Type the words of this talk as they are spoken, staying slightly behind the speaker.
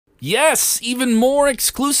Yes, even more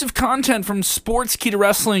exclusive content from Sportskeeda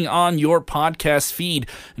Wrestling on your podcast feed.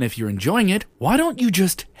 And if you're enjoying it, why don't you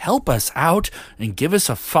just help us out and give us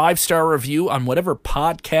a 5-star review on whatever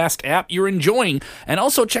podcast app you're enjoying. And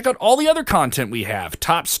also check out all the other content we have.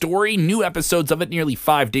 Top Story, new episodes of it nearly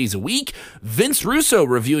 5 days a week. Vince Russo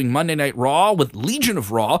reviewing Monday Night Raw with Legion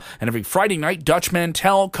of Raw. And every Friday night, Dutch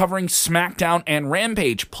Mantell covering SmackDown and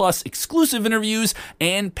Rampage. Plus exclusive interviews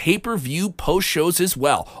and pay-per-view post-shows as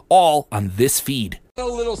well. All on this feed. A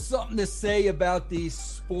little something to say about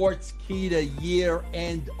these Sportskeeda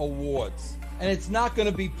year-end awards. And it's not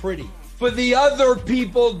going to be pretty for the other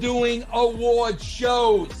people doing award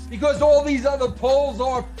shows, because all these other polls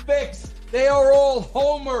are fixed. They are all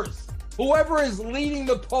homers. Whoever is leading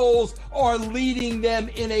the polls are leading them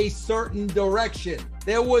in a certain direction.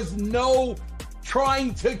 There was no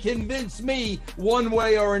trying to convince me one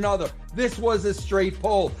way or another. This was a straight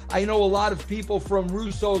poll. I know a lot of people from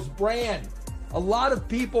Russo's brand. A lot of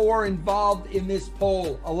people were involved in this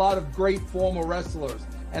poll. A lot of great former wrestlers.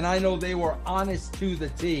 And I know they were honest to the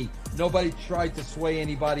T. Nobody tried to sway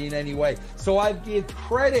anybody in any way. So I give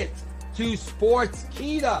credit to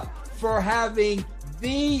Sportskeeda for having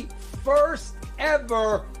the first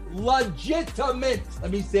ever legitimate,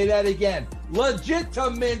 let me say that again,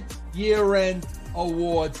 legitimate year-end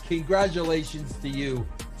awards. Congratulations to you,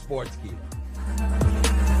 Sportskeeda.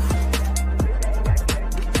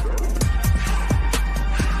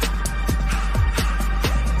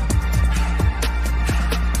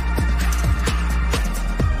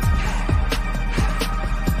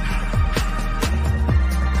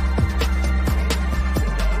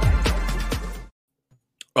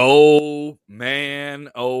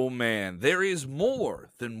 Oh man, there is more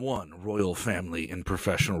than one royal family in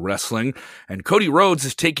professional wrestling, and Cody Rhodes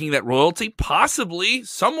is taking that royalty possibly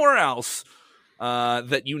somewhere else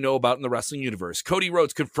that you know about in the wrestling universe. Cody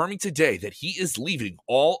Rhodes confirming today that he is leaving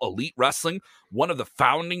All Elite Wrestling. One of the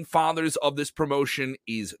founding fathers of this promotion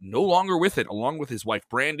is no longer with it, along with his wife,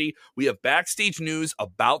 Brandy. We have backstage news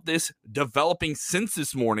about this developing since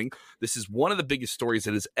this morning. This is one of the biggest stories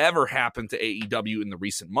that has ever happened to AEW in the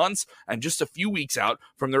recent months, and just a few weeks out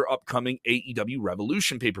from their upcoming AEW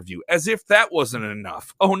Revolution pay-per-view. As if that wasn't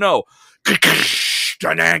enough. Oh no.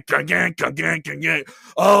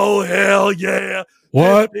 Oh, hell yeah.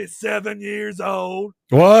 What? 57 years old.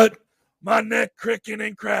 What? My neck cricking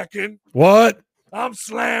and cracking. What? I'm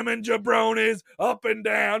slamming jabronis up and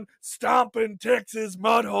down, stomping Texas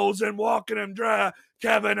mud holes and walking them dry.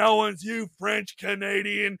 Kevin Owens, you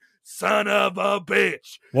French-Canadian son of a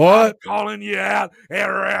bitch. What? I'm calling you out at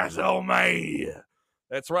WrestleMania.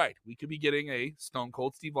 That's right. We could be getting a Stone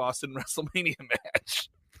Cold Steve Austin WrestleMania match.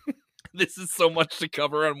 This is so much to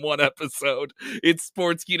cover on one episode. It's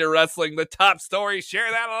Sportskeeda Wrestling, the top story.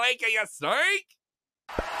 Share that link, you snake.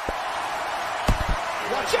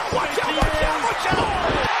 Watch out, watch out, watch out, watch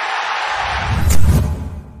out!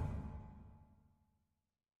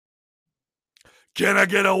 Can I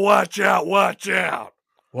get a watch out, watch out?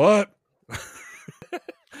 What?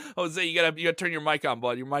 Jose, you gotta turn your mic on,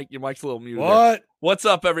 bud. Your mic's a little muted. What? There. What's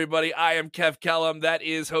up, everybody? I am Kev Kellum. That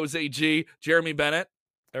is Jose G. Jeremy Bennett.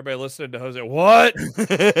 Everybody listening to Jose. What?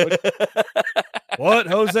 What?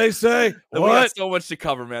 Jose say? We What? got so much to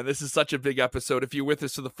cover, man. This is such a big episode. If you're with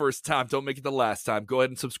us for the first time, don't make it the last time. Go ahead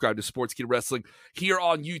and subscribe to Sportskeeda Wrestling here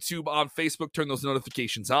on YouTube, on Facebook. Turn those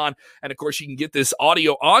notifications on. And, of course, you can get this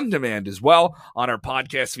audio on demand as well on our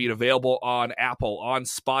podcast feed, available on Apple, on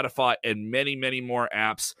Spotify, and many, many more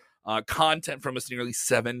apps. Content from us nearly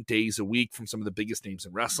 7 days a week from some of the biggest names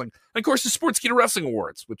in wrestling. And, of course, the Sportskeeda Wrestling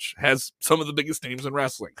Awards, which has some of the biggest names in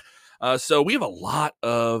wrestling. So we have a lot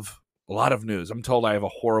of news. I'm told I have a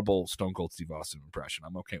horrible Stone Cold Steve Austin impression.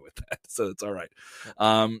 I'm okay with that, so it's all right.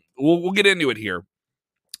 We'll get into it here.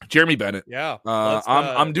 Jeremy Bennett. Yeah.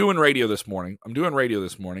 I'm doing radio this morning.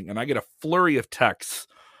 And I get a flurry of texts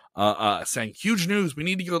saying, huge news. We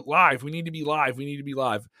need to go live. We need to be live.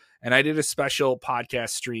 And I did a special podcast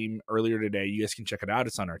stream earlier today. You guys can check it out.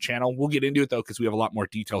 It's on our channel. We'll get into it, though, because we have a lot more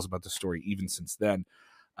details about the story even since then.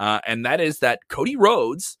 And that is that Cody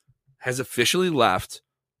Rhodes has officially left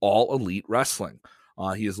All Elite Wrestling.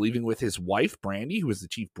 He is leaving with his wife, Brandy, who is the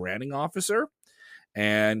chief branding officer.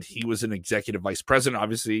 And he was an executive vice president,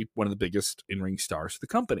 obviously one of the biggest in-ring stars of the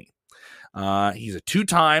company. He's a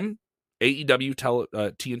two-time AEW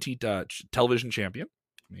TNT television champion.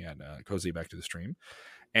 We had Cozy back to the stream.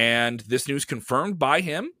 And this news confirmed by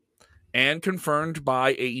him and confirmed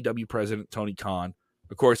by AEW president Tony Khan.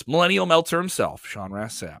 Of course, Millennial Meltzer himself, Sean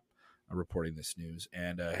Ross Sapp, reporting this news,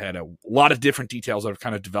 and had a lot of different details that have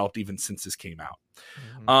kind of developed even since this came out.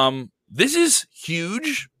 Mm-hmm. This is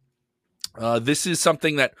huge This is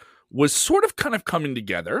something that was sort of kind of coming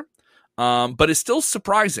together, but is still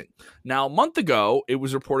surprising. Now, a month ago, it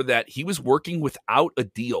was reported that he was working without a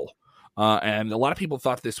deal. And a lot of people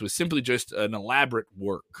thought this was simply just an elaborate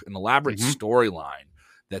storyline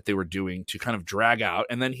that they were doing to kind of drag out.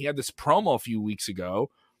 And then he had this promo a few weeks ago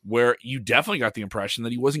where you definitely got the impression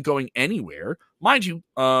that he wasn't going anywhere. Mind you,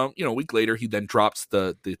 a week later, he then drops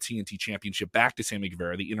the TNT championship back to Sammy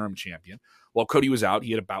Guevara, the interim champion. While Cody was out,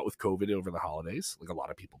 he had a bout with COVID over the holidays, like a lot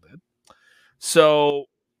of people did. So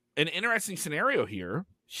an interesting scenario here,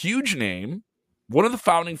 huge name, one of the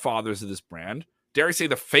founding fathers of this brand, dare I say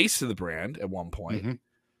the face of the brand at one point,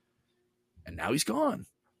 and now he's gone.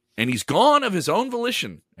 And he's gone of his own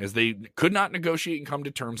volition, as they could not negotiate and come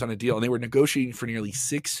to terms on a deal. And they were negotiating for nearly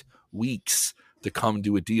 6 weeks to come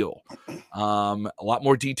to a deal. A lot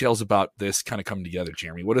more details about this kind of coming together,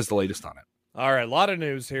 Jeremy. What is the latest on it? All right, a lot of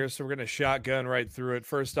news here, so we're going to shotgun right through it.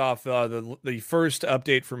 First off, the first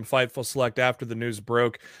update from Fightful Select after the news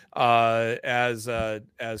broke, as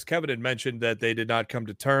Kevin had mentioned, that they did not come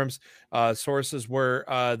to terms. Sources were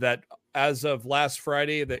that as of last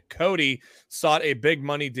Friday, that Cody sought a big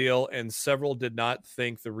money deal, and several did not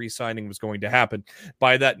think the re-signing was going to happen.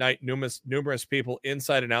 By that night, numerous people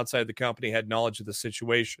inside and outside the company had knowledge of the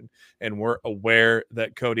situation and were aware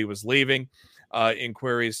that Cody was leaving.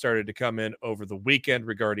 Inquiries started to come in over the weekend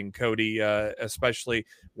regarding Cody, especially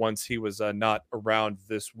once he was not around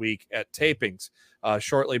this week at tapings.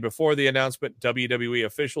 Shortly before the announcement, WWE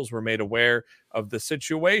officials were made aware of the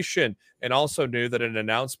situation and also knew that an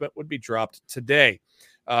announcement would be dropped today.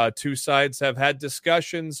 Two sides have had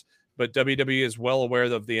discussions, but WWE is well aware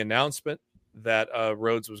of the announcement that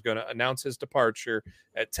Rhodes was going to announce his departure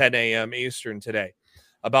at 10 a.m. Eastern today.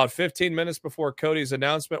 About 15 minutes before Cody's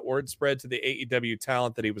announcement, word spread to the AEW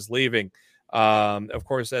talent that he was leaving. Of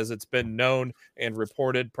course, as it's been known and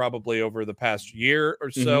reported probably over the past year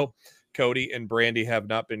or so, Cody and Brandy have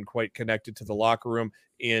not been quite connected to the locker room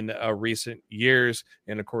in recent years.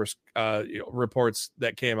 And of course, reports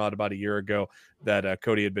that came out about a year ago that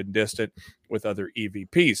Cody had been distant with other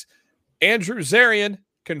EVPs. Andrew Zarian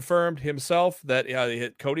confirmed himself that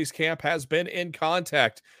Cody's camp has been in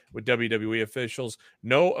contact with WWE officials.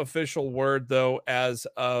 No official word, though, as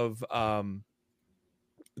of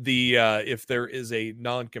if there is a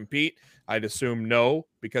non-compete. I'd assume no,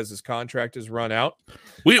 because his contract is run out.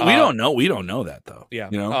 We don't know. We don't know that, though. Yeah.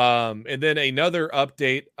 And then another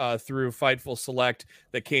update through Fightful Select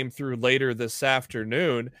that came through later this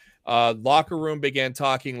afternoon. Locker room began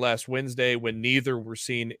talking last Wednesday when neither were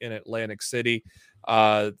seen in Atlantic City.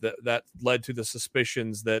 That led to the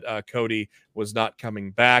suspicions that Cody was not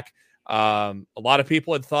coming back. A lot of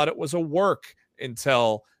people had thought it was a work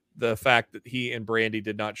until the fact that he and Brandy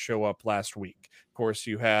did not show up last week. Of course,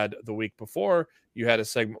 you had the week before, you had a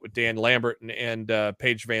segment with Dan Lambert and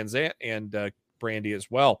Paige Van Zant and Brandy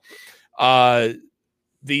as well.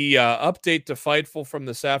 The update to Fightful from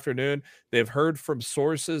this afternoon, they've heard from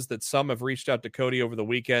sources that some have reached out to Cody over the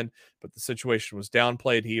weekend, but the situation was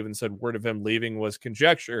downplayed. He even said word of him leaving was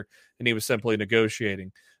conjecture, and he was simply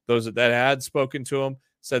negotiating. Those that had spoken to him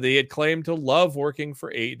said that he had claimed to love working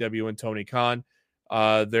for AEW and Tony Khan.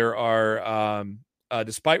 There are,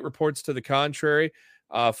 despite reports to the contrary,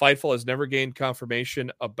 Fightful has never gained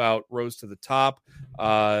confirmation about Rose to the Top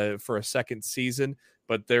for a second season.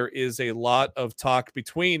 But there is a lot of talk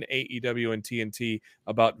between AEW and TNT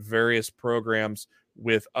about various programs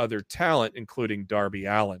with other talent, including Darby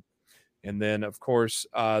Allin. And then, of course,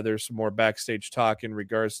 there's some more backstage talk in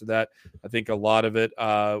regards to that. I think a lot of it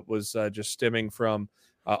was just stemming from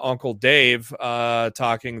Uncle Dave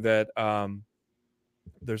talking that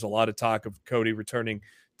there's a lot of talk of Cody returning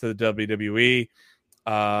to the WWE.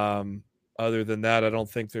 Other than that, I don't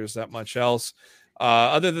think there's that much else.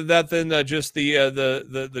 Other than that, then just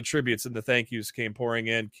the tributes and the thank yous came pouring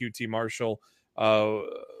in. QT Marshall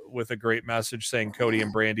with a great message saying Cody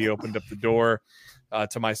and Brandy opened up the door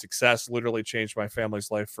to my success, literally changed my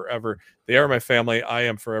family's life forever. They are my family. I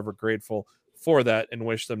am forever grateful for that and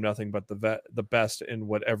wish them nothing but the best in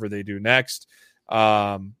whatever they do next.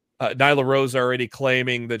 Nyla Rose already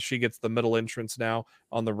claiming that she gets the middle entrance now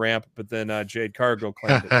on the ramp, but then Jade Cargill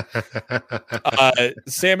claimed it.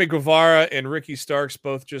 Sammy Guevara and Ricky Starks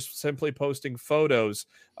both just simply posting photos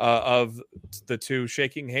of the two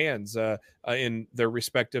shaking hands in their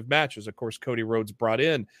respective matches. Of course, Cody Rhodes brought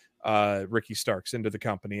in Ricky Starks into the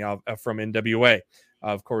company from NWA.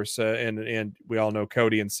 Of course, and we all know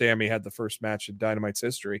Cody and Sammy had the first match in Dynamite's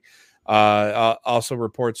history. Also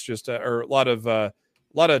reports just or a lot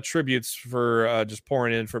of tributes for just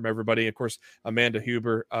pouring in from everybody. Of course, Amanda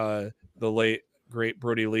Huber, the late, great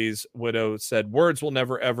Brody Lee's widow, said words will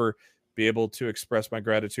never, ever be able to express my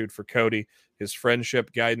gratitude for Cody. His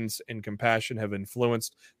friendship, guidance, and compassion have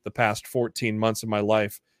influenced the past 14 months of my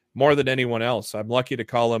life more than anyone else. I'm lucky to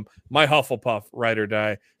call him my Hufflepuff ride or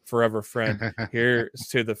die forever friend. Here's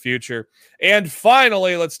to the future. And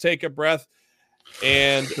finally, let's take a breath.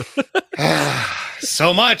 And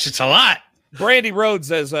so much. It's a lot. Brandy Rhodes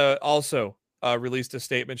has also released a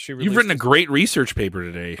statement. You've written a great research paper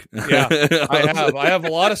today. Yeah, I have a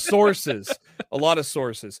lot of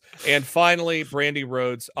sources. And finally, Brandy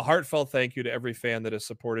Rhodes, a heartfelt thank you to every fan that has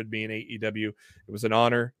supported me in AEW. It was an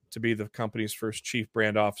honor to be the company's first chief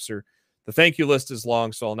brand officer. The thank you list is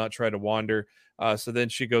long, so I'll not try to wander. So then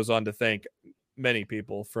she goes on to thank many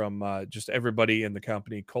people from just everybody in the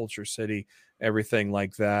company, Culture City, everything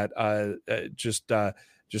like that.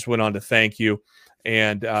 Just went on to thank you.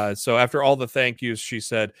 And so after all the thank yous, she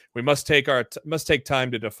said, we must take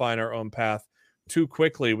time to define our own path. Too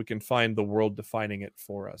quickly, we can find the world defining it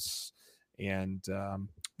for us. And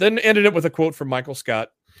then ended it with a quote from Michael Scott.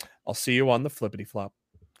 I'll see you on the flippity flop.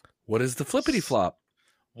 What is the flippity flop?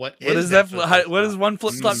 What is that? What is one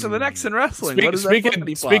flip flop to the next in wrestling?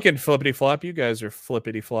 Speaking flippity flop, you guys are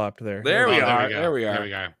flippity flopped there. There we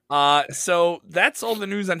are. So that's all the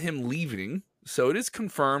news on him leaving. So it is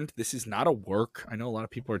confirmed this is not a work. I know a lot of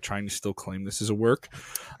people are trying to still claim this is a work,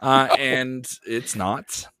 and it's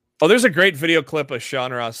not. Oh, there's a great video clip of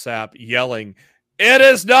Sean Ross Sapp yelling, "It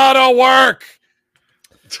is not a work."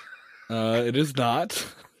 It is not.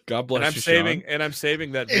 God bless I'm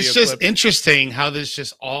saving that video It's just clip. interesting how this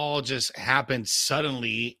just all just happened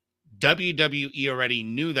suddenly. WWE already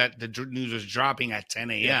knew that the news was dropping at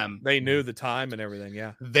 10 a.m. They knew the time and everything.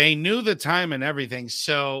 Yeah. They knew the time and everything.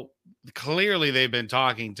 So clearly they've been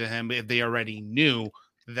talking to him if they already knew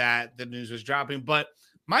that the news was dropping. But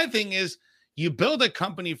my thing is, you build a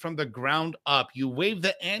company from the ground up. You wave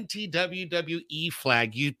the anti-WWE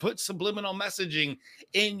flag. You put subliminal messaging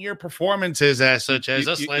in your performances as such as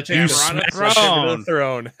a sledgehammer on a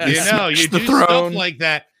throne. You know, you do stuff like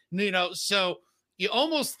that. You know, so you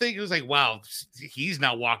almost think it was like, wow, he's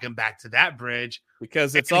not walking back to that bridge.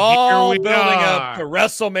 Because it's all building up to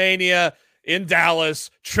WrestleMania in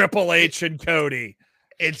Dallas, Triple H and Cody.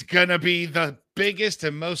 It's going to be the biggest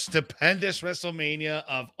and most stupendous WrestleMania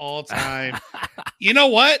of all time. You know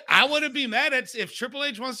what? I wouldn't be mad at if Triple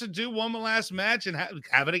H wants to do one last match and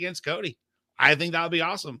have it against Cody. I think that would be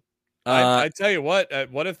awesome. I tell you what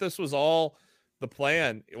if this was all the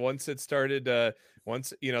plan once it started,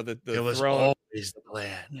 once, you know, it was always the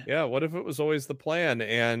plan. Yeah. What if it was always the plan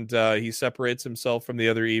and he separates himself from the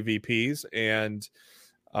other EVPs and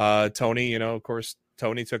Tony, you know, of course,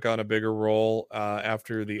 Tony took on a bigger role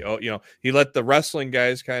after he let the wrestling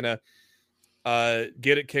guys kind of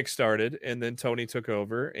get it kickstarted, and then Tony took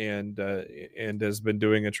over and has been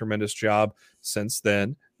doing a tremendous job since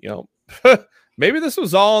then. You know, maybe this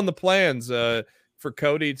was all in the plans for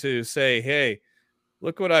Cody to say, "Hey,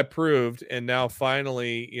 look what I proved," and now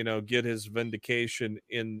finally, you know, get his vindication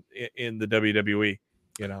in the WWE.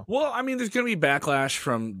 You know, well, I mean, there's going to be backlash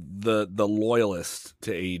from the loyalist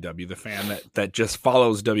to AEW, the fan that just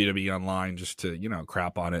follows WWE online just to, you know,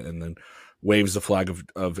 crap on it and then waves the flag of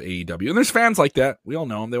AEW. And there's fans like that. We all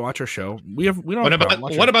know them. They watch our show. What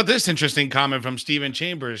about this interesting comment from Steven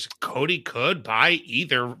Chambers? Cody could buy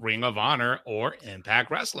either Ring of Honor or Impact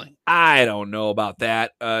Wrestling. I don't know about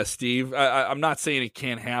that, Steve. I'm not saying it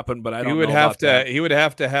can't happen, but I don't know about that. He would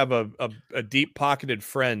have to have a deep pocketed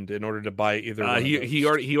friend in order to buy either. He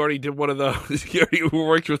already did one of those. He already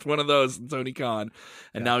worked with one of those, Tony Khan,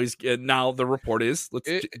 and now the report is let's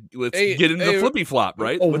get into the flippy flop,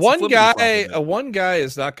 right? One guy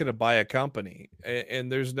is not going to buy a company, and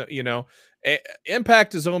there's no, you know,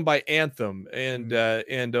 Impact is owned by Anthem, and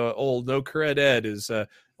old No Cred Ed is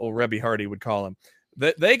old Rebby Hardy would call him.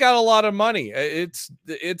 They got a lot of money. It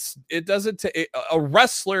doesn't a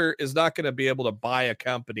wrestler is not going to be able to buy a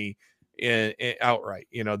company in outright.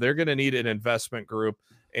 You know, they're going to need an investment group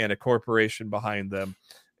and a corporation behind them,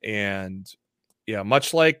 and yeah,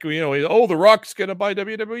 much like, you know, The Rock's going to buy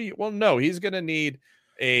WWE. Well, no, he's going to need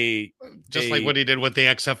like what he did with the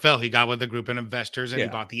XFL. He got with a group of investors and he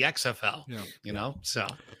bought the XFL. Yeah. You know, so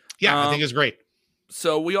I think it's great.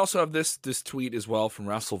 So we also have this tweet as well from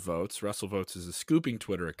WrestleVotes. WrestleVotes is a scooping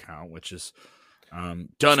Twitter account, which is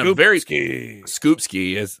done a very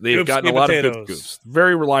scoopski, as they've gotten a lot of good scoops.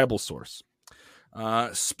 Very reliable source.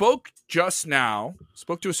 Spoke to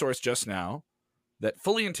a source just now that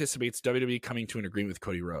fully anticipates WWE coming to an agreement with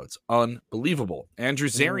Cody Rhodes. Unbelievable. Andrew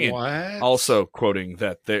Zarian also quoting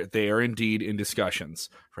that they are indeed in discussions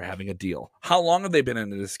for having a deal. How long have they been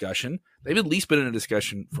in a discussion? They've at least been in a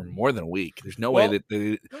discussion for more than a week. There's no way that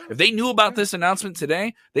if they knew about this announcement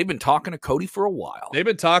today, they've been talking to Cody for a while. They've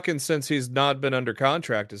been talking since he's not been under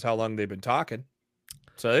contract is how long they've been talking.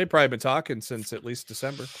 So they've probably been talking since at least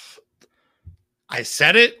December. I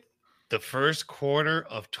said it. The first quarter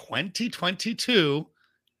of 2022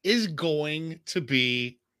 is going to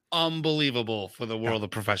be unbelievable for the world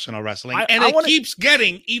of professional wrestling. It keeps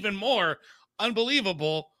getting even more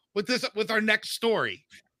unbelievable with our next story.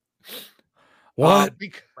 What?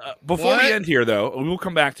 Before we end here, though, we will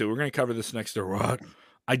come back to it. We're going to cover this next door. What?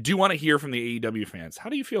 I do want to hear from the AEW fans. How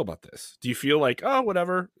do you feel about this? Do you feel like, oh,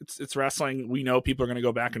 whatever, it's wrestling. We know people are going to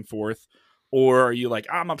go back and forth. Or are you like,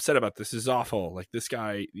 I'm upset about this. This is awful. Like this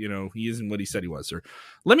guy, he isn't what he said he was. Or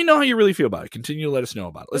let me know how you really feel about it. Continue to let us know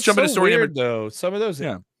about it. Let's jump into story number. Though some of those,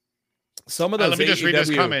 let me just read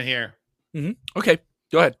this comment here. Mm-hmm. Okay,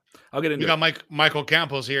 go ahead. I'll get into it. We got Michael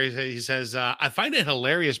Campos here. He says, I find it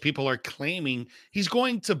hilarious. People are claiming he's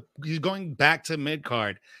going back to mid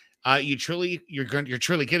card. You're truly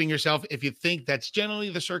kidding yourself if you think that's generally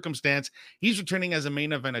the circumstance. He's returning as a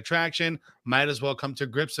main event attraction. Might as well come to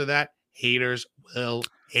grips with that. Haters will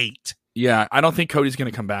hate. Yeah, I don't think Cody's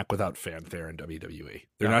going to come back without fanfare in WWE.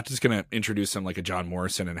 They're not just going to introduce him like a John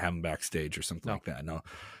Morrison and have him backstage or something like that. No.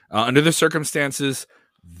 Under the circumstances,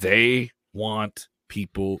 they want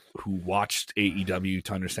people who watched AEW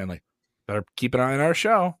to understand, like, better keep an eye on our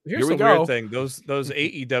show. Here's the weird thing. Those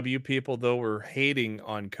AEW people, though, were hating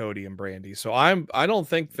on Cody and Brandy. So I don't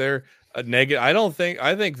think they're a negative.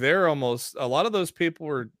 I think they're almost, a lot of those people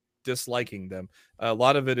were disliking them. A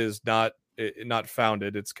lot of it is not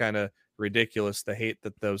founded. It's kind of ridiculous, the hate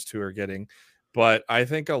that those two are getting. But I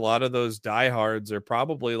think a lot of those diehards are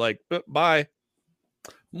probably like, bye.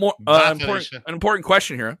 More an important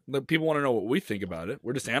question here. People want to know what we think about it.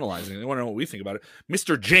 We're just analyzing it. They want to know what we think about it.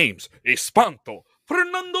 Mr. James Espanto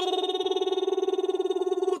Fernando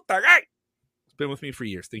Tagay. It's been with me for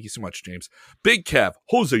years. Thank you so much, James. Big Kev,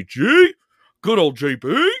 Jose G, good old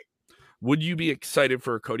JB. Would you be excited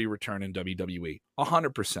for a Cody return in WWE?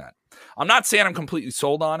 100%. I'm not saying I'm completely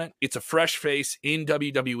sold on it. It's a fresh face in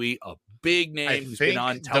WWE, a big name who's been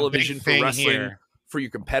on television for wrestling for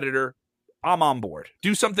your competitor. I'm on board.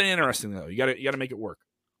 Do something interesting, though. You got to make it work.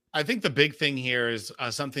 I think the big thing here is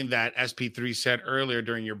something that SP3 said earlier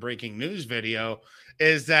during your breaking news video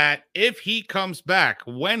is that if he comes back,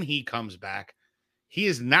 when he comes back, he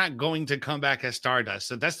is not going to come back as Stardust.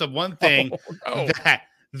 So that's the one thing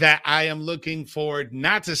that I am looking forward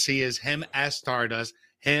not to see is him as Stardust,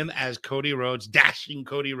 him as Cody Rhodes, dashing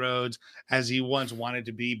Cody Rhodes as he once wanted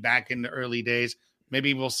to be back in the early days.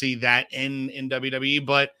 Maybe we'll see that in WWE,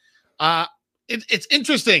 but it's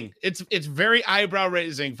interesting. It's very eyebrow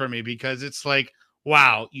raising for me because it's like,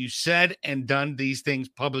 wow, you said and done these things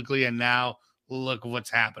publicly, and now look what's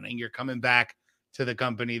happening. You're coming back to the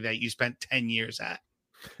company that you spent 10 years at.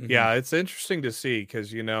 Yeah, it's interesting to see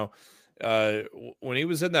because, when he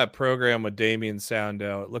was in that program with Damian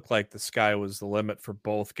Sandow, it looked like the sky was the limit for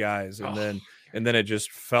both guys. And then it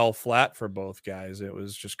just fell flat for both guys. It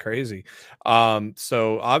was just crazy.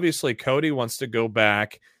 So obviously Cody wants to go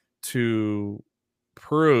back to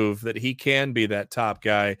prove that he can be that top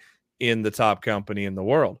guy in the top company in the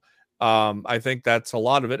world. I think that's a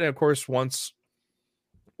lot of it. And of course, once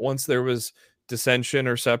there was dissension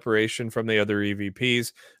or separation from the other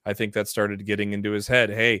EVPs, I think that started getting into his head.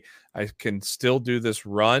 Hey, I can still do this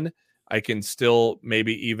run. I can still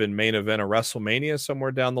maybe even main event a WrestleMania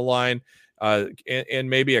somewhere down the line, and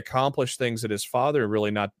maybe accomplish things that his father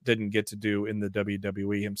really didn't get to do in the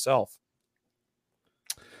WWE himself.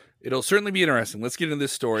 It'll certainly be interesting. Let's get into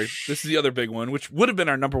this story. This is the other big one, which would have been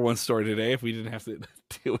our number one story today if we didn't have to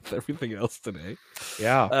deal with everything else today.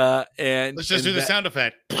 Yeah. And let's just do the sound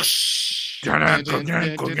effect.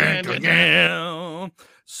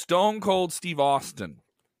 Stone Cold Steve Austin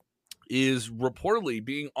is reportedly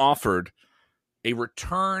being offered a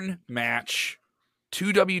return match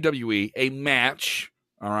to WWE, a match.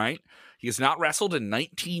 All right. He has not wrestled in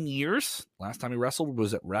 19 years. Last time he wrestled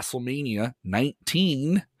was at WrestleMania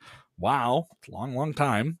 19. Wow. Long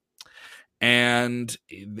time. And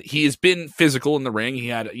he has been physical in the ring. He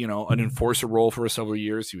had, an enforcer role for several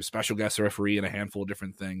years. He was special guest referee in a handful of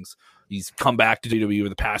different things. He's come back to WWE over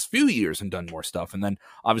the past few years and done more stuff. And then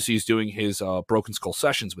obviously he's doing his Broken Skull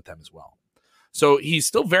sessions with them as well. So he's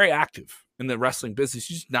still very active in the wrestling business.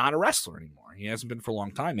 He's not a wrestler anymore. He hasn't been for a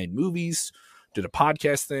long time. Made movies, did a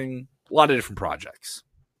podcast thing, a lot of different projects.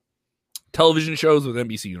 television shows with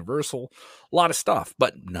NBC Universal, a lot of stuff,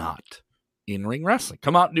 but not in-ring wrestling.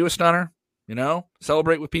 Come out and do a stunner,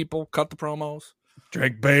 celebrate with people, cut the promos.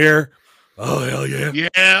 Drink beer. Oh, hell yeah.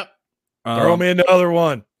 Yeah. Throw me another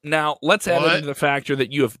one. Now, let's add into the factor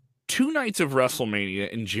that you have 2 nights of WrestleMania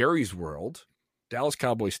in Jerry's World, Dallas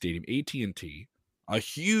Cowboys Stadium, AT&T, a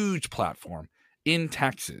huge platform in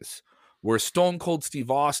Texas, where Stone Cold Steve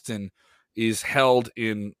Austin is held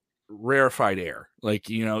in rarefied air. Like,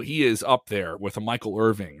 he is up there with a Michael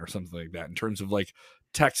Irving or something like that in terms of like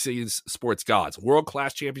Texas sports gods.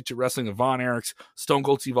 World-class championship wrestling of Von Erichs, Stone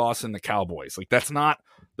Cold Steve Austin, the Cowboys. Like,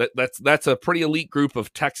 that's a pretty elite group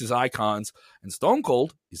of Texas icons, and Stone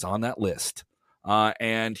Cold is on that list.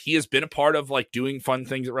 And he has been a part of like doing fun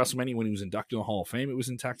things at WrestleMania. When he was inducted in the Hall of Fame, it was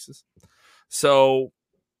in Texas. So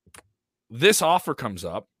this offer comes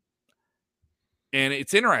up, and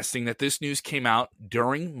it's interesting that this news came out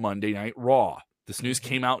during Monday Night Raw.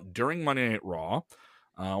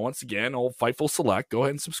 Once again, old Fightful Select. Go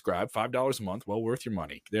ahead and subscribe. $5 a month. Well worth your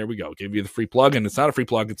money. There we go. Give you the free plug, and it's not a free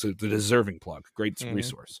plug. It's the deserving plug. Great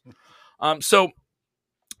resource. So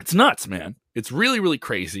it's nuts, man. It's really, really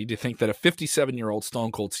crazy to think that a 57-year-old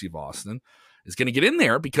Stone Cold Steve Austin is going to get in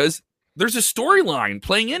there because there's a storyline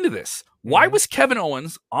playing into this. Why was Kevin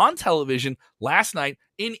Owens on television last night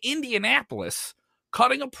in Indianapolis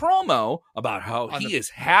cutting a promo about how he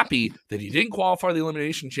is happy that he didn't qualify for the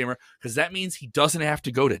Elimination Chamber because that means he doesn't have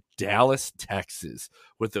to go to Dallas, Texas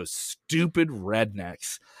with those stupid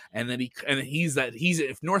rednecks. And then he's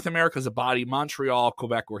if North America's a body, Montreal,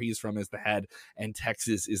 Quebec, where he's from, is the head, and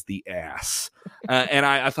Texas is the ass. And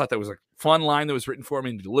I thought that was a fun line that was written for him,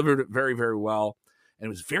 and he delivered it very, very well. And it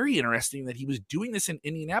was very interesting that he was doing this in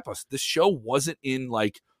Indianapolis. This show wasn't in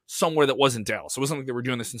like somewhere that wasn't Dallas. It wasn't like they were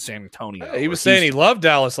doing this in San Antonio. Yeah, he was saying he loved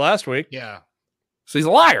Dallas last week. Yeah. So he's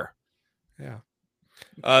a liar. Yeah.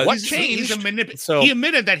 What changed? He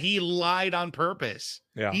admitted that he lied on purpose.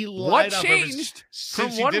 Yeah. He lied on purpose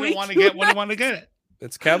since he didn't want to get what he wanted to get it.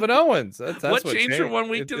 It's Kevin Owens. That's what changed from one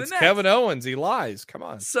week to the next? It's Kevin Owens. He lies. Come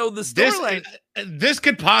on. So the storyline. This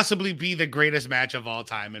could possibly be the greatest match of all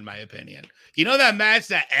time, in my opinion. You know that match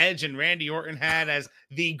that Edge and Randy Orton had as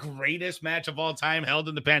the greatest match of all time held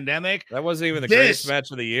in the pandemic? That wasn't even the greatest match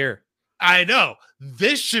of the year. I know.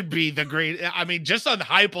 This should be the great. I mean, just on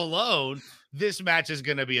hype alone, this match is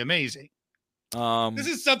going to be amazing. This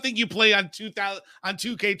is something you play on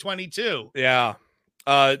 2K22. Yeah.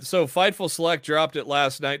 So Fightful Select dropped it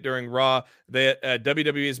last night during Raw.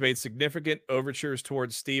 WWE has made significant overtures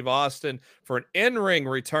towards Steve Austin for an in-ring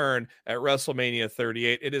return at WrestleMania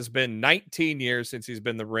 38. It has been 19 years since he's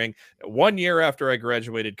been in the ring. 1 year after I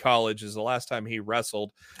graduated college is the last time he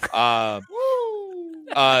wrestled. Fightful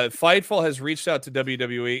has reached out to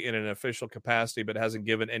WWE in an official capacity, but hasn't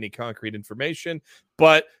given any concrete information.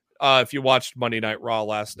 But if you watched Monday Night Raw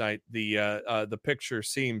last night, the picture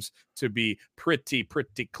seems to be pretty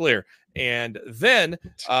clear. And then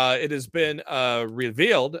it has been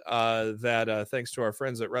revealed that thanks to our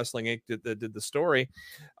friends at Wrestling Inc. that did the story,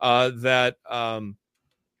 that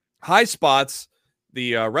High Spots,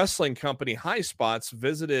 the wrestling company High Spots,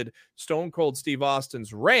 visited Stone Cold Steve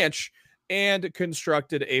Austin's ranch and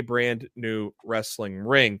constructed a brand new wrestling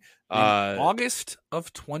ring. August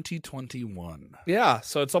of 2021. Yeah,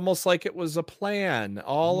 so it's almost like it was a plan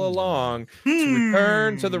all along to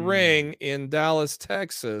return to the ring in Dallas,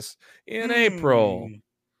 Texas in April.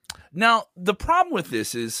 Now, the problem with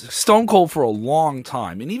this is Stone Cold for a long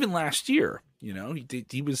time, and even last year,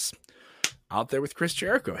 he was out there with Chris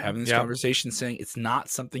Jericho having this conversation saying it's not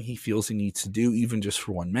something he feels he needs to do even just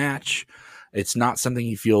for one match. It's not something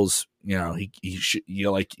he feels, he should,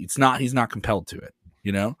 he's not compelled to it,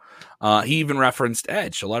 He even referenced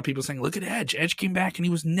Edge. A lot of people saying, look at Edge. Edge came back and he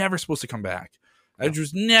was never supposed to come back. Edge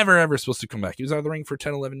was never, ever supposed to come back. He was out of the ring for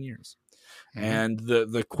 10, 11 years. Mm-hmm. And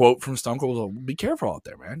the quote from Stone Cold was, be careful out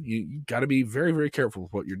there, man. You got to be very, very careful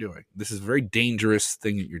with what you're doing. This is a very dangerous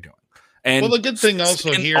thing that you're doing. And the good thing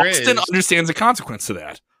also here Austin is understands the consequence to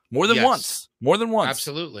that. More than once.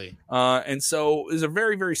 Absolutely. And so it's a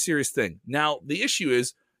very, very serious thing. Now, the issue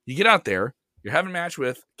is you get out there, you're having a match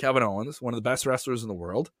with Kevin Owens, one of the best wrestlers in the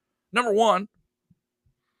world. Number one,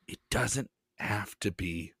 it doesn't have to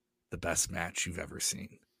be the best match you've ever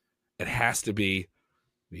seen. It has to be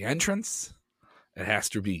the entrance. It has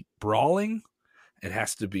to be brawling. It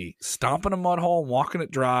has to be stomping a mud hole and walking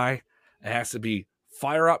it dry. It has to be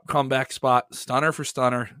fire up comeback spot, stunner for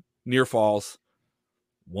stunner, near falls.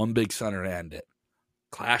 One big stunner to end it.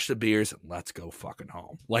 Clash the beers and let's go fucking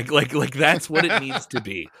home. Like that's what it needs to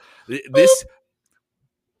be. This,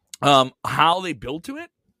 how they build to it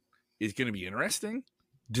is going to be interesting,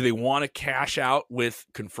 Do they want to cash out with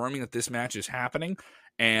confirming that this match is happening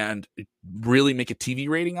and really make a TV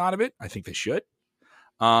rating out of it? I think they should.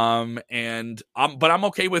 But I'm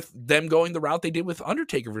okay with them going the route they did with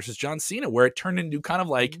Undertaker versus John Cena, where it turned into kind of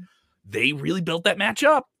like they really built that match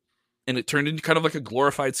up and it turned into kind of like a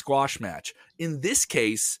glorified squash match. In this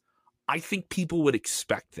case, I think people would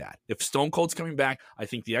expect that. If Stone Cold's coming back, I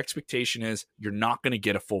think the expectation is you're not going to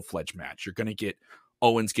get a full-fledged match. You're going to get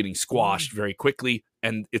Owens getting squashed very quickly,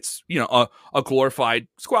 and it's, a glorified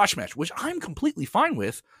squash match, which I'm completely fine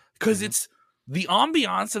with because it's the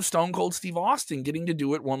ambiance of Stone Cold Steve Austin getting to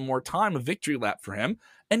do it one more time, a victory lap for him.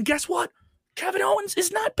 And guess what? Kevin Owens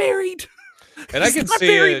is not buried. And I can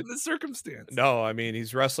see it in the circumstance. No, I mean,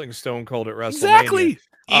 he's wrestling Stone Cold at WrestleMania. Exactly.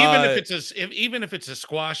 Even if it's a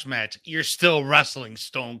squash match, you're still wrestling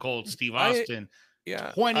Stone Cold Steve Austin.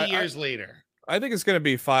 20 years later. I think it's going to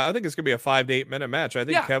be I think it's going to be a 5 to 8 minute match. I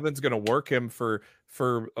think Kevin's going to work him for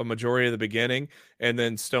a majority of the beginning, and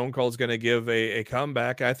then Stone Cold's going to give a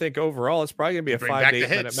comeback. I think overall it's probably going to be a 5 to 8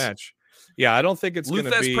 minute match. Yeah, I don't think it's going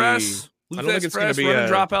to be press. I don't think it's going to be a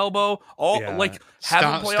drop elbow.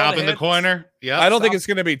 Stop in the corner. Yeah, I don't think it's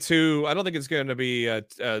going to be too. I don't think it's going to be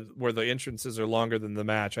where the entrances are longer than the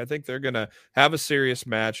match. I think they're going to have a serious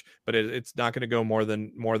match, but it's not going to go more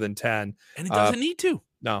than 10. And it doesn't need to.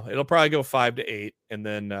 No, it'll probably go 5 to 8, and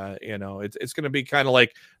then it's going to be kind of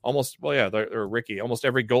like almost or Ricky. Almost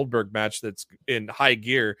every Goldberg match that's in high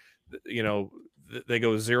gear, they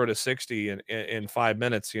go 0 to 60 in 5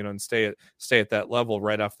 minutes, and stay at that level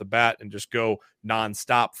right off the bat, and just go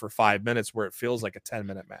nonstop for 5 minutes, where it feels like a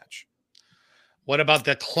 10-minute match. What about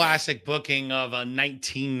the classic booking of a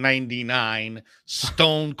 1999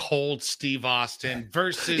 Stone Cold Steve Austin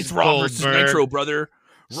versus Raw versus Goldberg? Nitro, brother.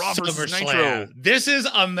 Raw versus Nitro. This is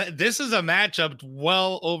a matchup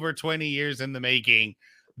well over 20 years in the making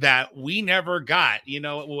that we never got,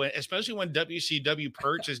 especially when WCW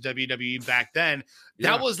purchased WWE back then.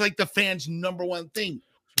 That was like the fans' number one thing.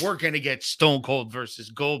 We're going to get Stone Cold versus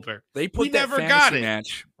Goldberg. They put that fantasy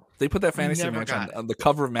match. They put that fantasy match on the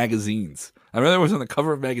cover of magazines. I remember it was on the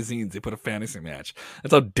cover of magazines. They put a fantasy match.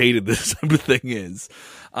 That's how dated this type of thing is.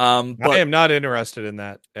 But I am not interested in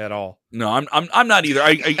that at all. No, I'm not either.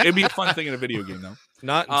 It'd be a fun thing in a video game, though.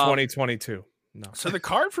 Not in 2022. No. So the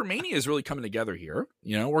card for Mania is really coming together here.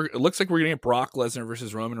 It looks like we're going to get Brock Lesnar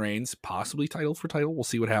versus Roman Reigns, possibly title for title. We'll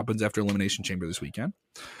see what happens after Elimination Chamber this weekend.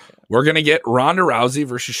 We're going to get Ronda Rousey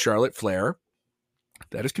versus Charlotte Flair.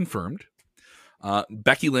 That is confirmed.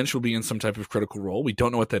 Becky Lynch will be in some type of critical role. We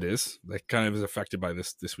don't know what that is. That kind of is affected by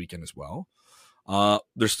this weekend as well.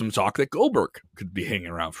 There's some talk that Goldberg could be hanging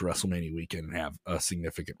around for WrestleMania weekend and have a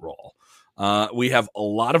significant role. We have a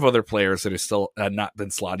lot of other players that are still not been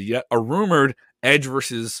slotted yet. A rumored Edge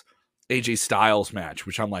versus AJ Styles match,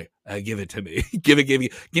 which I'm like, give it to me. give me that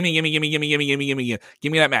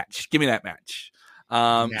match. Give me that match.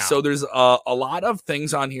 So there's a lot of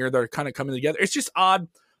things on here that are kind of coming together. It's just odd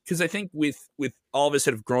because I think with all of us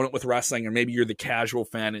that have grown up with wrestling, or maybe you're the casual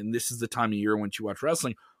fan and this is the time of year when you watch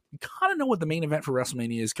wrestling, you kind of know what the main event for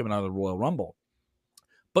WrestleMania is coming out of the Royal Rumble.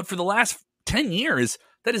 But for the last 10 years,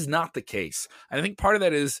 that is not the case. And I think part of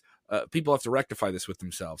that is people have to rectify this with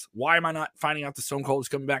themselves. Why am I not finding out the Stone Cold is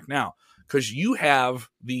coming back now? Because you have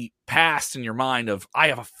the past in your mind of, I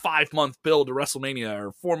have a 5-month build to WrestleMania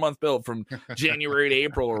or 4-month build from January to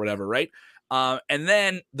April or whatever, right? And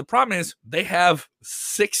then the problem is they have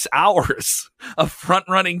 6 hours of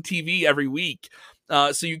front-running TV every week.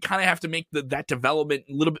 So you kind of have to make that development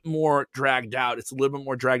a little bit more dragged out. It's a little bit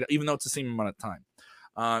more dragged out, even though it's the same amount of time.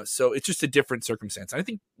 So it's just a different circumstance. I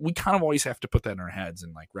think we kind of always have to put that in our heads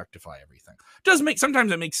and rectify everything.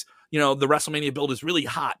 Sometimes it makes, the WrestleMania build is really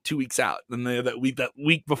hot 2 weeks out. And that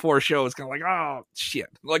week before a show is kind of like, oh shit.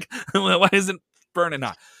 Why isn't burning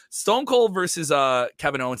hot? Stone Cold versus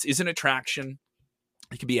Kevin Owens is an attraction.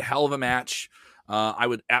 It could be a hell of a match. I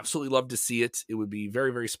would absolutely love to see it. It would be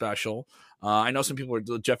very, very special. I know some people are,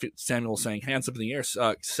 Jeff Samuel saying, hands up in the air,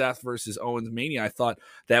 Seth versus Owens Mania. I thought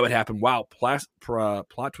that would happen. Wow, plot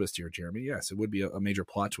twist here, Jeremy. Yes, it would be a major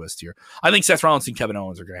plot twist here. I think Seth Rollins and Kevin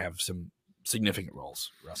Owens are going to have some significant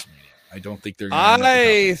roles at WrestleMania. I don't think they're going to.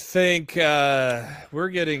 I think we're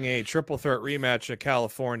getting a triple threat rematch at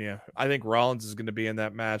California. I think Rollins is going to be in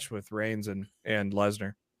that match with Reigns and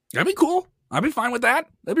Lesnar. That'd be cool. I'd be fine with that.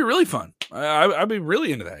 That'd be really fun. I'd be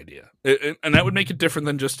really into that idea, and that would make it different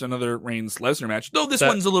than just another Reigns Lesnar match. Though this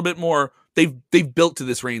one's a little bit more. They've built to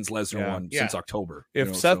this Reigns Lesnar one since October.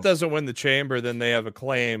 If Seth doesn't win the Chamber, then they have a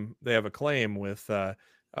claim. They have a claim with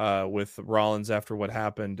Rollins after what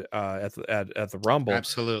happened at the Rumble.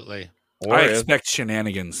 Absolutely. Or I if- expect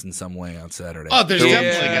shenanigans in some way on Saturday. Oh, there's Yeah.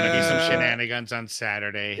 definitely going to be some shenanigans on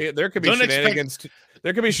Saturday. there could be Don't shenanigans.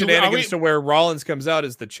 There could be So are shenanigans we- to where Rollins comes out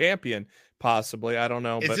as the champion, possibly. I don't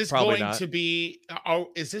know, Is but this probably going not. to be?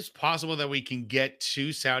 Is this possible that we can get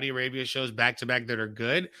 2 Saudi Arabia shows back to back that are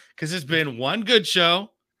good? Because it's been one good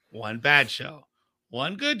show, one bad show,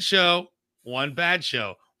 one good show, one bad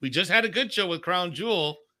show. We just had a good show with Crown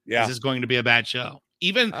Jewel. Yeah, Is this going to be a bad show?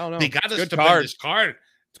 Even I don't know. they got It's a a good stupendous card.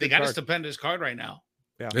 They good got a card. stupendous card right now.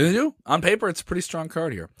 They do. On paper, it's a pretty strong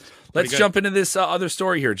card here. Let's good. jump into this other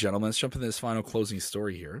story here, gentlemen. Let's jump into this final closing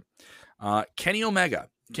story here. Kenny Omega.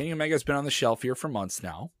 Kenny Omega's been on the shelf here for months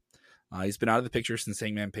now. He's been out of the picture since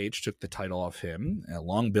Hangman Page took the title off him. A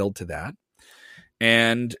long build to that.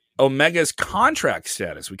 And Omega's contract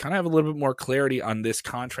status. We kind of have a little bit more clarity on this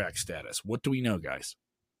contract status. What do we know, guys?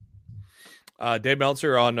 Dave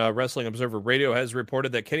Meltzer on Wrestling Observer Radio has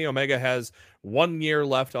reported that Kenny Omega has 1 year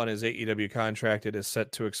left on his AEW contract. It is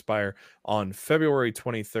set to expire on February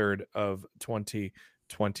 23rd of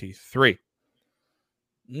 2023.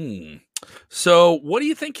 So what do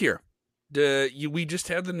you think here? We just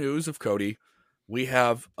had the news of Cody. We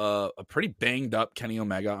have a pretty banged up Kenny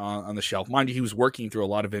Omega on the shelf. Mind you, he was working through a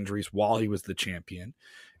lot of injuries while he was the champion,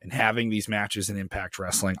 and having these matches in Impact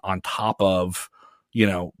Wrestling on top of,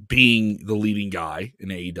 being the leading guy in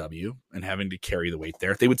AEW and having to carry the weight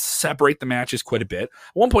there. They would separate the matches quite a bit. At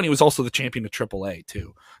one point, he was also the champion of AAA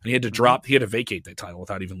too. And he had to vacate that title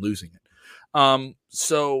without even losing it.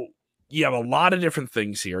 So you have a lot of different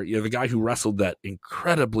things here. You have a guy who wrestled that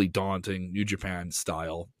incredibly daunting New Japan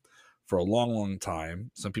style for a long, long time.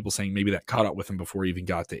 Some people saying maybe that caught up with him before he even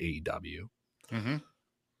got to AEW. Mm-hmm.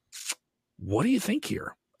 What do you think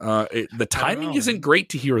here? The timing isn't great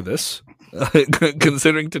to hear this,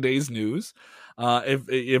 considering today's news.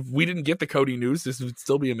 If we didn't get the Cody news, this would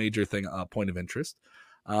still be a major thing, point of interest.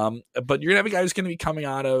 But you're gonna have a guy who's gonna be coming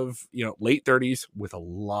out of late 30s with a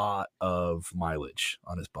lot of mileage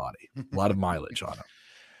on his body, a lot of mileage on him.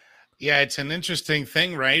 Yeah, it's an interesting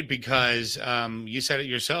thing, right? Because you said it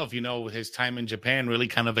yourself. His time in Japan really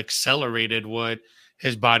kind of accelerated what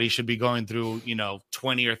his body should be going through.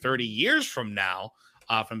 20 or 30 years from now.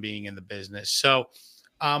 From being in the business. So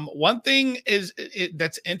one thing is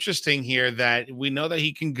that's interesting here, that we know that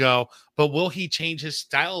he can go, but will he change his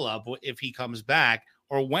style up if he comes back,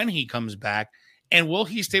 or when he comes back? And will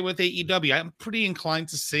he stay with AEW? I'm pretty inclined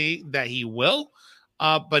to say that he will,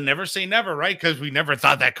 but never say never, right? Because we never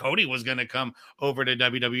thought that Cody was going to come over to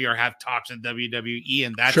WWE or have talks at WWE,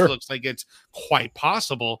 and that looks like it's quite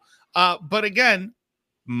possible. But again,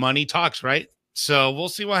 money talks, right? So we'll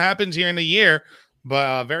see what happens here in a year.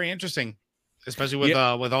 But very interesting, especially with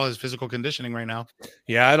all his physical conditioning right now.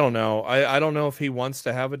 Yeah, I don't know. I don't know if he wants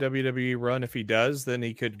to have a WWE run. If he does, then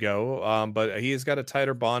he could go. But he has got a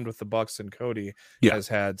tighter bond with the Bucks than Cody has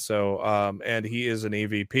had. So, and he is an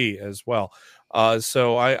EVP as well.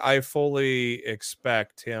 So I fully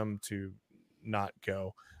expect him to not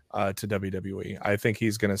go to WWE. I think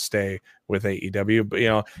he's going to stay with AEW. But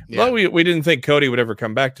well, we didn't think Cody would ever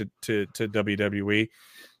come back to WWE.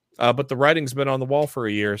 But the writing's been on the wall for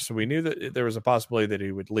a year, so we knew that there was a possibility that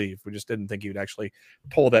he would leave. We just didn't think he would actually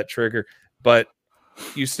pull that trigger. But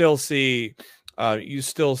you still see, you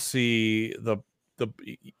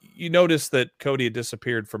notice that Cody had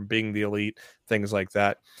disappeared from being the elite, things like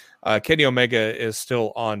that. Kenny Omega is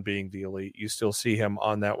still on being the elite. You still see him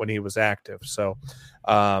on that when he was active. So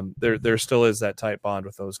there still is that tight bond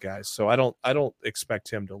with those guys. So I don't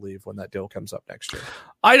expect him to leave when that deal comes up next year.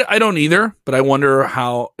 I don't either, but I wonder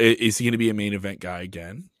how is he going to be a main event guy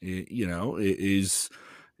again? Is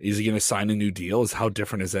he going to sign a new deal? How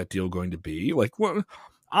different is that deal going to be? Like, what?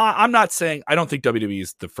 I'm not saying I don't think WWE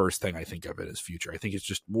is the first thing I think of it as future. I think it's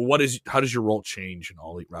just how does your role change in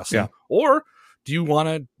All Elite Wrestling? Yeah. Or do you want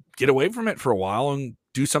to get away from it for a while and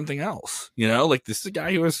do something else? Like this is a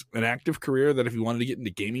guy who has an active career that if he wanted to get into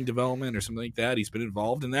gaming development or something like that, he's been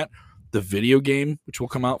involved in that. The video game, which will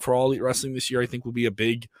come out for All Elite Wrestling this year, I think will be a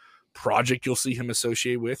big project you'll see him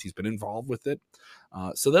associate with. He's been involved with it.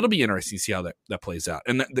 So that'll be interesting to see how that plays out.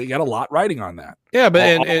 And they got a lot riding on that. Yeah,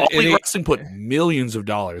 but All Elite Wrestling put millions of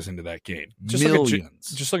dollars into that game. Just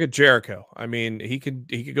look at Jericho. I mean, he could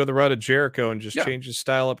go the route of Jericho and just change his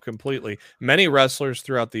style up completely. Many wrestlers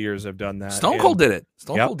throughout the years have done that. Stone Cold did it.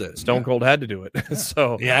 Stone Cold had to do it.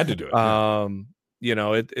 So he had to do it.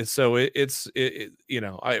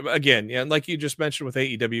 Like you just mentioned with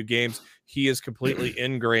AEW games, he is completely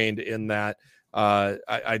ingrained in that.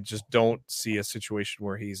 I just don't see a situation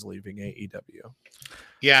where he's leaving AEW.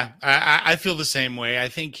 Yeah, I feel the same way. I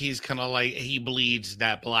think he's kind of like, he bleeds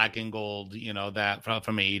that black and gold, that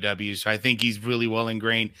from AEW. So I think he's really well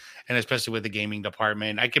ingrained, and especially with the gaming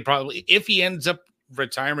department. I could probably, if he ends up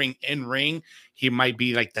retiring in ring, he might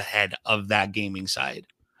be like the head of that gaming side.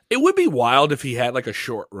 It would be wild if he had like a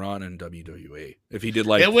short run in WWE. If he did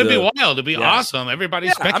like it would be wild. It'd be awesome. Everybody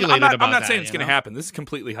speculated about that. I'm not saying it's going to happen. This is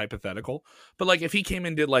completely hypothetical. But like if he came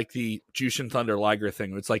and did like the Jushin Thunder Liger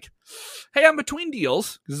thing, it's like, hey, I'm between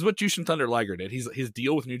deals. This is what Jushin Thunder Liger did. His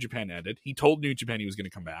deal with New Japan ended. He told New Japan he was going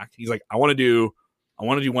to come back. He's like, I want to do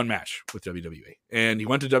one match with WWE. And he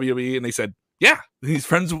went to WWE and they said, yeah, he's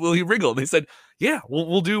friends with Willie Regal. They said, yeah,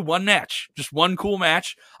 we'll do one match, just one cool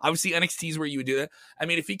match. Obviously, NXT is where you would do that. I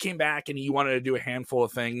mean, if he came back and he wanted to do a handful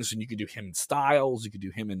of things, and you could do him in Styles, you could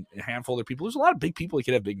do him in a handful of other people. There's a lot of big people he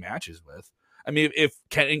could have big matches with. I mean, if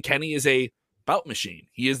Kenny is a bout machine,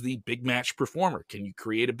 he is the big match performer. Can you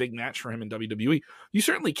create a big match for him in WWE? You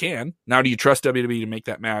certainly can. Now, do you trust WWE to make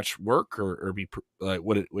that match work or be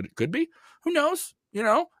what it could be? Who knows?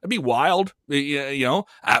 It'd be wild.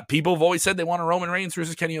 People have always said they want a Roman Reigns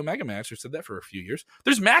versus Kenny Omega match. I've said that for a few years.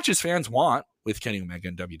 There's matches fans want with Kenny Omega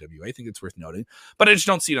and WWE. I think it's worth noting, but I just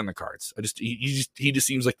don't see it on the cards. He just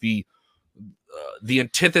seems like the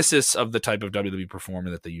antithesis of the type of WWE performer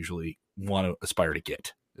that they usually want to aspire to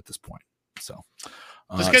get at this point. So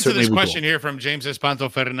let's get to this question here from James Espanto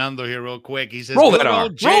Fernando here real quick. He says, roll that R.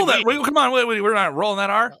 Roll that. Wait, come on. Wait, we're not rolling that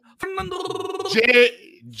R. Fernando.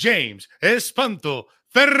 James Espanto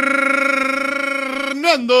Fernando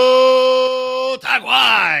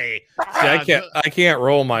Taguay. I can't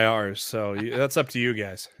roll my R's, so that's up to you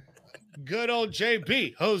guys. Good old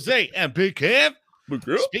JB, Jose, and Big Kev.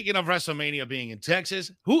 Speaking of WrestleMania being in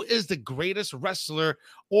Texas, who is the greatest wrestler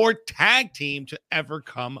or tag team to ever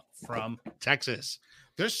come from Texas?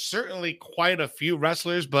 There's certainly quite a few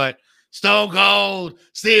wrestlers, but Stone Cold,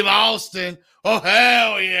 Steve Austin, oh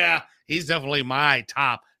hell yeah. He's definitely my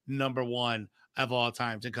top number one of all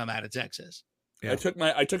time to come out of Texas. Yeah. I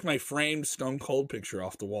took my framed Stone Cold picture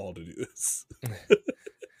off the wall to do this.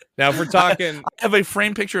 Now, if we're talking, I have a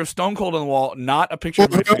framed picture of Stone Cold on the wall, not a picture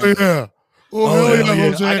of my family. Yeah.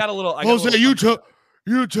 Jose. I got a little. Jose,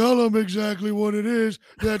 you tell them exactly what it is.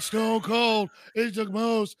 That Stone Cold is the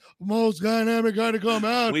most dynamic guy to come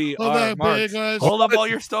out. We of are that Marks. Big ass. Hold up all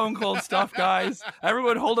your Stone Cold stuff, guys.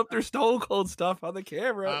 Everyone, hold up their Stone Cold stuff on the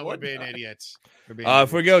camera. We're being idiots.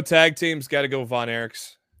 If we go tag teams, got to go Von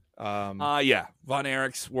Erichs. Yeah, Von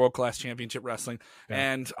Erichs, World Class Championship Wrestling,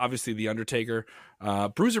 and obviously the Undertaker.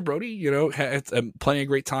 Bruiser Brody, had plenty of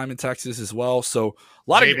great time in Texas as well. So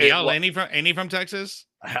a lot JBL, of any from Texas.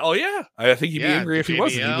 Hell yeah, I think he'd be angry if he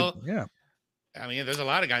wasn't. Yeah, I mean, there's a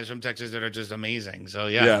lot of guys from Texas that are just amazing. So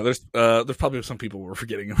yeah. There's probably some people we're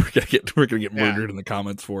forgetting. We're gonna get murdered in the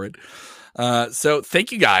comments for it. So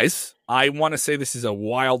thank you guys. I want to say this is a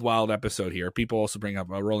wild episode here. People also bring up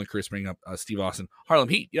Roland Chris, bring up Steve Austin, Harlem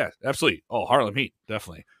Heat. Yeah, absolutely. Oh, Harlem Heat,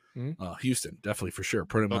 definitely. Mm-hmm. Houston, definitely for sure.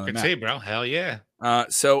 Put him on the map. Say, bro, hell yeah.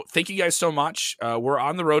 So thank you guys so much. We're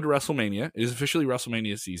on the road to WrestleMania. It is officially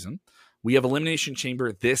WrestleMania season. We have Elimination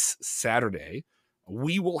Chamber this Saturday.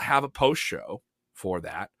 We will have a post show for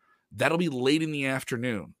that. That'll be late in the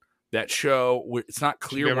afternoon. That show, it's not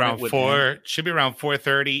clear should be around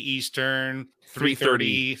 4:30 Eastern,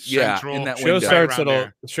 3:30 Central. Yeah, in that show starts at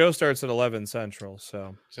the show starts at 11 Central.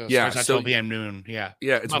 So starts at 12 p.m. noon. Yeah,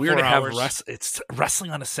 it's weird to have it's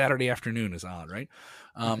wrestling on a Saturday afternoon is odd, right?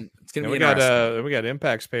 It's gonna be interesting. We got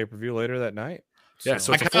Impact's pay-per-view later that night. Yeah,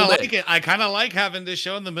 so I kind of like it. I kind of like having this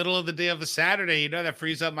show in the middle of the day of a Saturday. That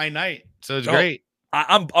frees up my night, so it's great.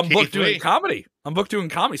 I'm booked doing comedy.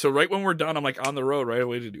 So right when we're done, I'm like on the road right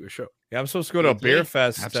away to do a show. Yeah, I'm supposed to go to a beer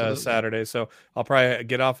fest Saturday, so I'll probably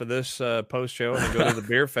get off of this post show and then go to the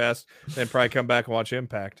beer fest, then probably come back and watch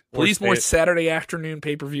Impact. Please, more Saturday afternoon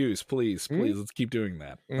pay-per-views, please. Let's keep doing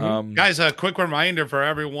that. Guys, a quick reminder for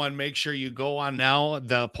everyone: make sure you go on now.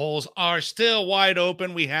 The polls are still wide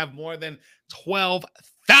open. We have more than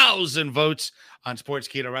 12,000 votes on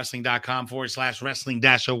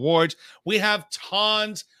sportskettawrestling.com/wrestling-awards. We have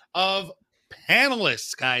tons of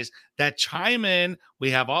panelists, guys, that chime in. We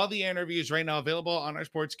have all the interviews right now available on our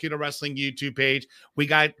Sports Keto Wrestling YouTube page. We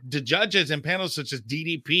got the judges and panels such as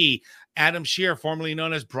DDP, Adam Shear, formerly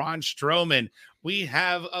known as Braun Strowman. We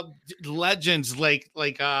have legends like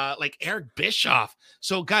Eric Bischoff.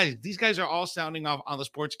 So, guys, these guys are all sounding off on the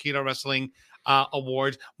Sports Keto Wrestling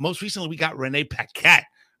Awards. Most recently, we got Renee Paquette.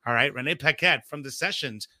 All right, Renee Paquette from the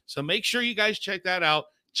Sessions. So make sure you guys check that out.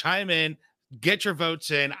 Chime in, get your votes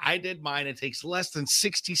in. I did mine. It takes less than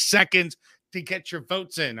 60 seconds to get your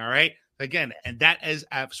votes in. All right. Again, and that is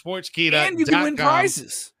at Sportskeeda.com. And you can win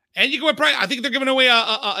prizes. And you can win prize. I think they're giving away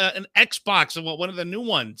an Xbox and one of the new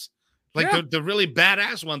ones, like the really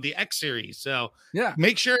badass one, the X series. So Yeah.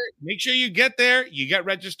 make sure you get there. You get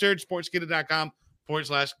registered.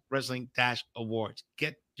 Sportskeeda.com/wrestling-awards.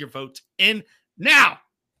 Get your votes in now.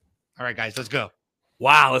 All right, guys, let's go.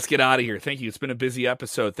 Wow, let's get out of here. Thank you. It's been a busy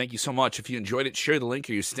episode. Thank you so much. If you enjoyed it, share the link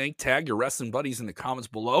or your stink, tag your wrestling buddies in the comments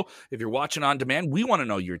below. If you're watching on demand, we want to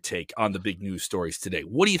know your take on the big news stories today.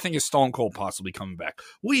 What do you think of Stone Cold possibly coming back?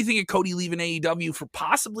 What do you think of Cody leaving AEW for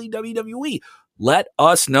possibly WWE? Let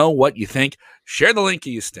us know what you think. Share the link or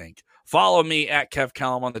you stink. Follow me at Kev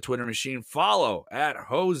Callum on the Twitter machine. Follow at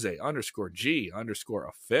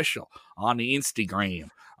Jose_G_official on the Instagram.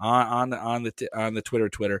 On the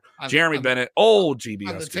Twitter. Jeremy Bennett, old GB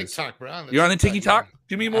on the Huskers. TikTok, bro. You're on the TikTok?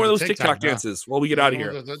 Give me more of those TikTok dances while we get out of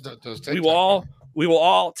here. We will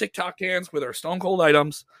all TikTok dance with our Stone Cold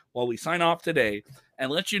items while we sign off today,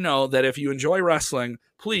 and let you know that if you enjoy wrestling,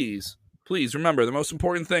 please remember the most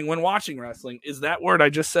important thing when watching wrestling is that word I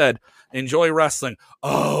just said. Enjoy wrestling.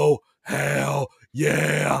 Oh, hell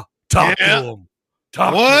yeah. Talk to him.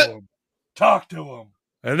 Talk to him.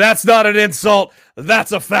 And that's not an insult.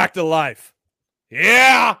 That's a fact of life.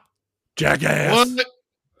 Yeah. Jackass.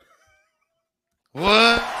 What?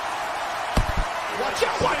 Watch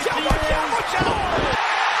out, watch out, watch out, watch out!